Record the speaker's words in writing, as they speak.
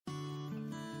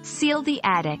Seal the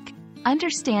attic.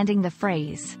 Understanding the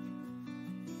phrase.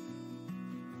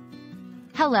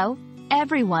 Hello,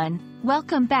 everyone.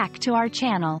 Welcome back to our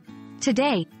channel.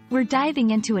 Today, we're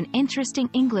diving into an interesting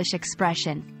English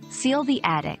expression, seal the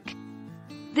attic.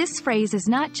 This phrase is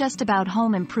not just about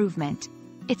home improvement.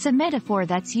 It's a metaphor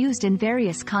that's used in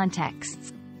various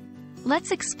contexts. Let's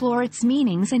explore its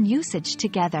meanings and usage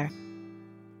together.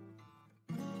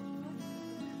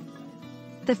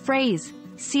 The phrase,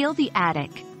 seal the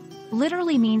attic,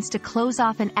 literally means to close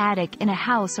off an attic in a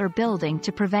house or building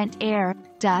to prevent air,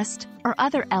 dust, or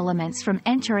other elements from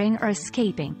entering or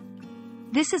escaping.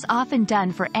 This is often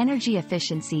done for energy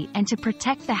efficiency and to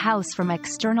protect the house from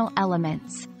external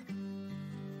elements.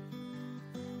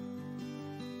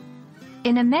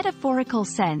 In a metaphorical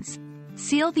sense,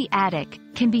 seal the attic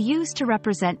can be used to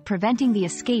represent preventing the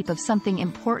escape of something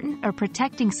important or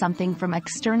protecting something from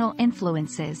external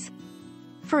influences.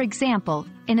 For example,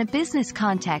 in a business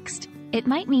context, it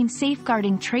might mean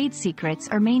safeguarding trade secrets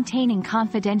or maintaining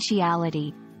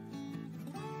confidentiality.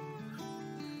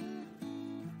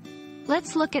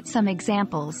 Let's look at some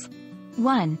examples.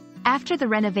 1. After the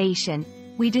renovation,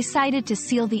 we decided to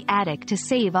seal the attic to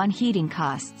save on heating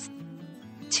costs.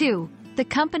 2. The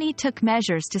company took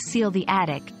measures to seal the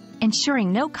attic,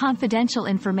 ensuring no confidential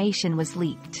information was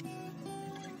leaked.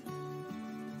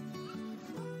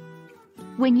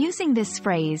 When using this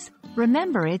phrase,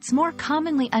 remember it's more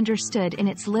commonly understood in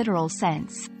its literal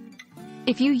sense.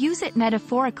 If you use it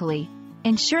metaphorically,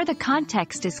 ensure the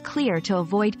context is clear to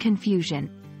avoid confusion.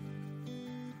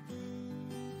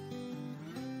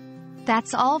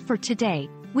 That's all for today.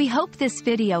 We hope this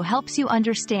video helps you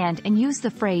understand and use the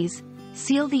phrase,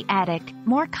 seal the attic,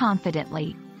 more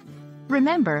confidently.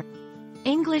 Remember,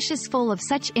 English is full of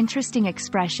such interesting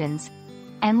expressions,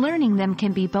 and learning them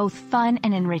can be both fun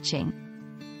and enriching.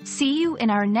 See you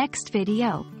in our next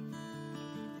video.